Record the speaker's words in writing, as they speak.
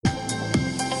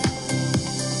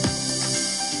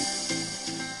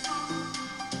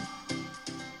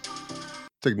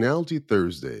Technology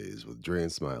Thursdays with Dre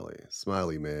and Smiley.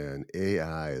 Smiley, man,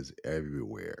 AI is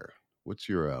everywhere. What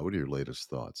are your latest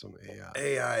thoughts on AI?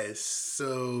 AI is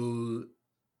so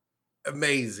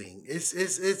amazing.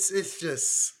 It's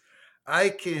just I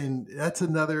can that's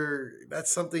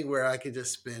something where I could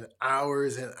just spend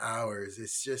hours and hours.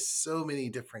 It's just so many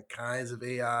different kinds of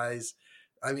AIs.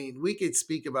 I mean, we could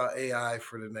speak about AI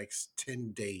for the next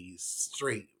 10 days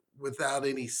straight without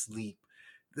any sleep.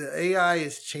 The AI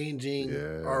is changing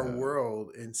our Yeah.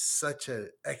 world in such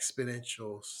an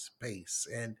exponential space.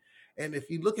 And if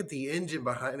you look at the engine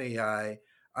behind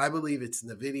I believe it's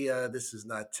NVIDIA. This is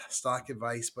not stock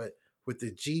advice, but with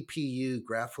the GPU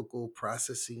graphical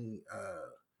processing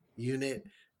unit,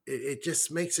 it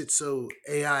just makes it so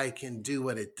AI can do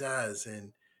what it does.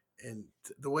 And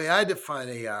the way I define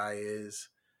AI is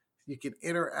you can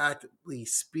interactively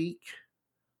speak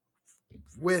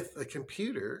with a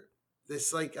computer.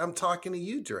 It's like I'm talking to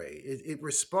you, Dre. It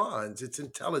responds. It's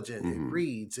intelligent. It hmm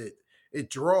reads. It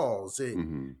draws. It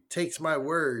hmm takes my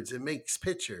words. It makes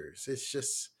pictures.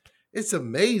 It's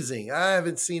amazing. I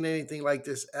haven't seen anything like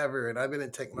this ever, and I've been in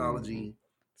hmm technology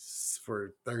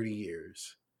for 30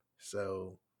 years.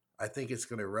 So I think it's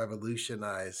going to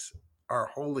revolutionize our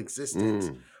whole existence.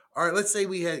 Mm. All right, let's say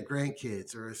we had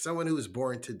grandkids or someone who was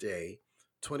born today,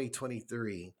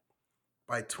 2023.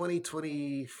 By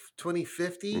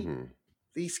 2050, hmm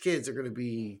these kids are going to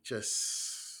be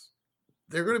just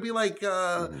they're going to be like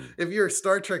hmm if you're a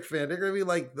Star Trek fan, they're going to be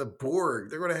like the Borg.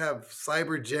 They're going to have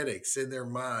cybergenics in their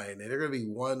mind, and they're going to be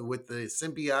one with the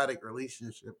symbiotic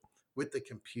relationship with the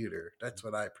computer. That's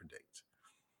what I predict.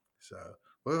 So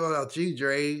what about you,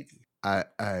 Dre? I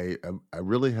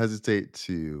really hesitate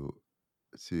to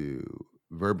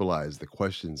verbalize the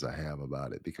questions I have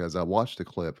about it because I watched a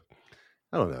clip,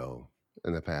 I don't know,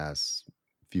 in the past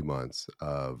few months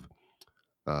of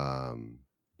um,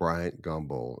 Bryant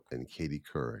Gumbel and Katie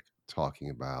Couric talking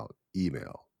about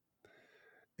email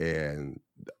and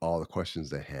all the questions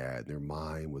they had. Their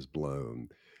mind was blown.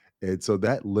 And so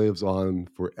that lives on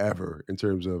forever in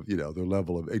terms of, their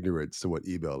level of ignorance to what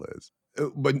email is.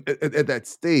 But at that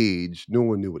stage, no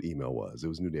one knew what email was. It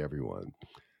was new to everyone.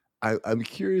 I'm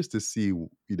curious to see,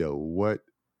 what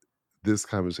this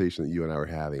conversation that you and I are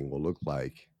having will look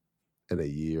like in a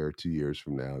year, 2 years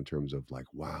from now, in terms of like,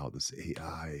 wow, this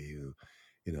AI,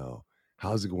 you know,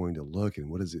 how's it going to look, and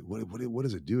what does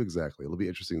it do exactly? It'll be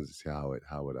interesting to see how it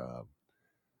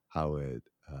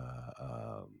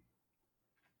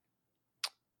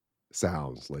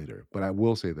sounds later. But I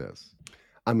will say this: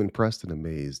 I'm impressed and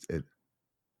amazed at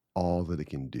all that it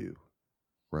can do.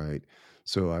 Right.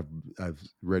 So I've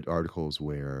read articles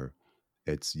where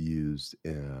it's used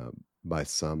by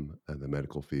some in the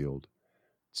medical field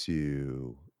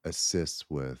to assist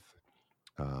with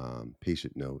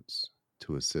patient notes,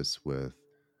 to assist with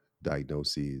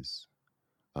diagnoses.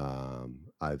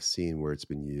 I've seen where it's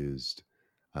been used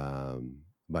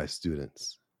by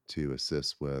students to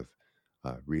assist with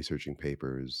researching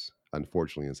papers.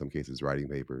 Unfortunately, in some cases, writing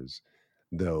papers,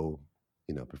 though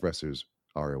professors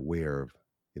are aware of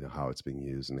how it's being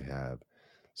used and they have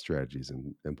strategies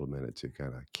and implemented to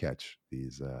kind of catch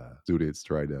these students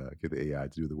trying to get the AI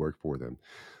to do the work for them.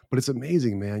 But it's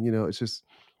amazing, man. It's just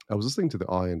I was listening to the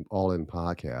All In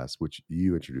podcast, which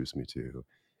you introduced me to,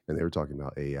 and they were talking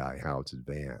about AI, how it's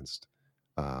advanced,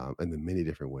 and the many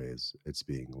different ways it's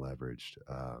being leveraged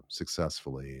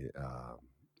successfully,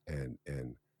 and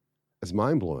it's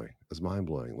mind blowing. It's mind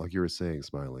blowing. Like you were saying,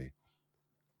 Smiley.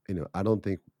 I don't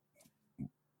think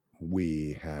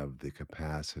we have the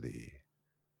capacity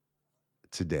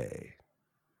today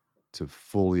to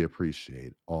fully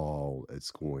appreciate all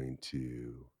it's going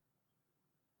to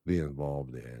be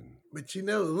involved in. But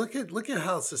look at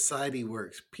how society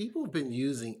works. People have been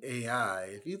using AI.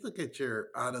 If you look at your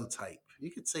auto type,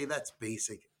 you could say that's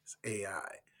basic AI.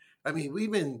 I mean,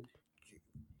 we've been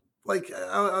like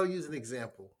I'll use an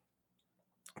example.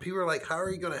 People are like, how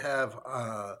are you going to have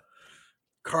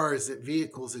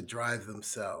vehicles that drive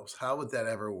themselves? How would that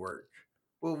ever work?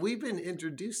 Well, we've been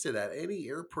introduced to that. Any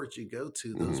airport you go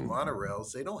to, those Mhm.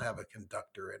 monorails, they don't have a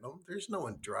conductor in them. There's no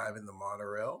one driving the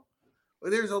monorail.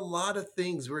 Well, there's a lot of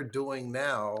things we're doing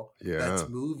now that's Yeah.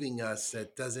 moving us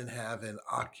that doesn't have an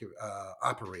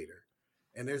operator.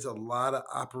 And there's a lot of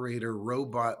operator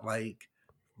robot like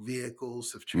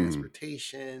vehicles of Mhm.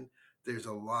 transportation. There's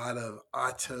a lot of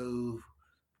auto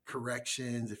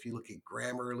corrections. If you look at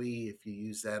Grammarly, if you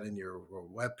use that in your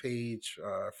web page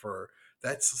for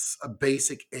that's a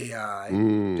basic AI.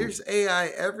 Mm. There's AI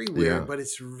everywhere, Yeah. but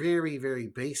it's very, very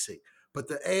basic. But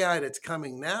the AI that's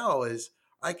coming now is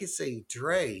I could say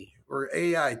Dre or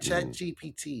AI Chat Mhm.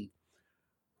 GPT.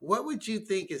 what would you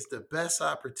think is the best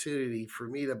opportunity for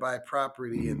me to buy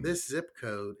property in Mm. this zip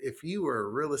code if you were a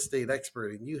real estate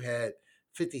expert and you had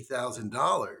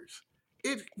 $50,000?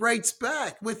 It writes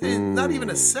back within not even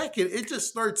a Mm. second. It just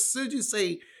starts, as soon as you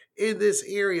say in this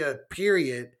area,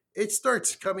 period, it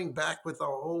starts coming back with a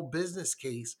whole business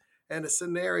case and a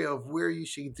scenario of where you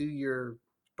should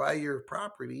buy your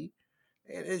property.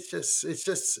 And it's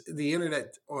just the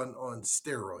internet on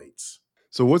steroids.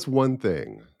 So what's one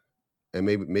thing, and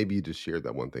maybe you just shared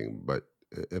that one thing, but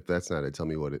if that's not it, tell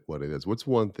me what it is. What's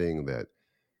one thing that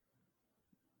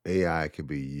AI could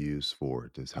be used for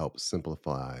to help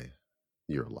simplify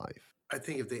your life? I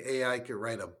think if the AI could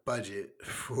write a budget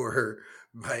for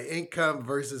my income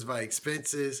versus my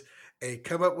expenses and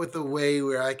come up with a way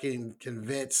where I can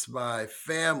convince my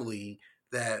family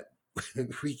that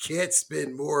we can't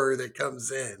spend more that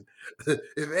comes in.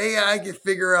 If AI can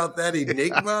figure out that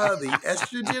enigma, the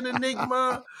estrogen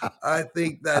enigma, I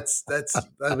think that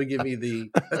would give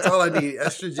me that's all I need,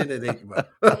 estrogen enigma.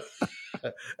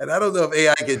 And I don't know if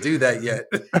AI can do that yet.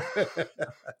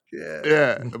 Yeah.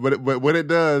 Yeah, but when it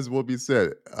does, we'll be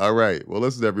set. All right. Well,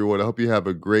 listen, everyone. I hope you have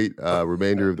a great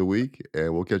remainder of the week,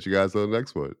 and we'll catch you guys on the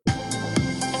next one.